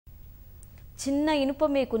చిన్న ఇనుప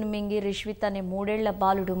మేకును మింగి రిష్విత్ అనే 3 ఏళ్ల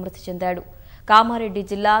బాలుడు మృతి చెందాడు. కామారెడ్డి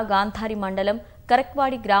జిల్లా గాంధారి మండలం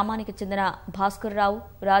కరక్వాడి గ్రామానికి చెందిన భాస్కర్రావు,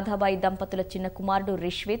 రాధాబాయి దంపతుల చిన్న కుమారుడు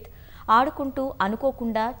రిష్విత్ ఆడుకుంటూ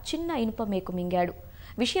అనుకోకుండా చిన్న ఇనుప మేకు మింగాడు.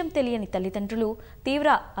 విషయం తెలియని తల్లిదండ్రులు తీవ్ర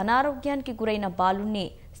అనారోగ్యానికి గురైన బాలుణ్ణి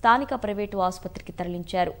స్థానిక ప్రైవేటు ఆసుపత్రికి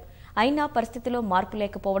తరలించారు. అయినా పరిస్థితిలో మార్పు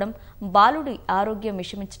లేకపోవడం, బాలుడి ఆరోగ్యం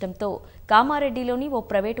విషమించడంతో కామారెడ్డిలోని ఓ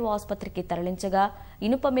ప్రైవేటు ఆసుపత్రికి తరలించగా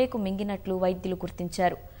ఇనుప మేకు మింగినట్లు వైద్యులు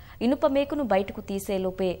గుర్తించారు. ఇనుప మేకును బయటకు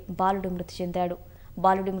తీసేలోపే బాలుడు మృతి చెందాడు.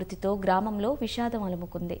 బాలుడి మృతితో గ్రామంలో విషాదం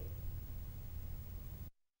అలుముకుంది.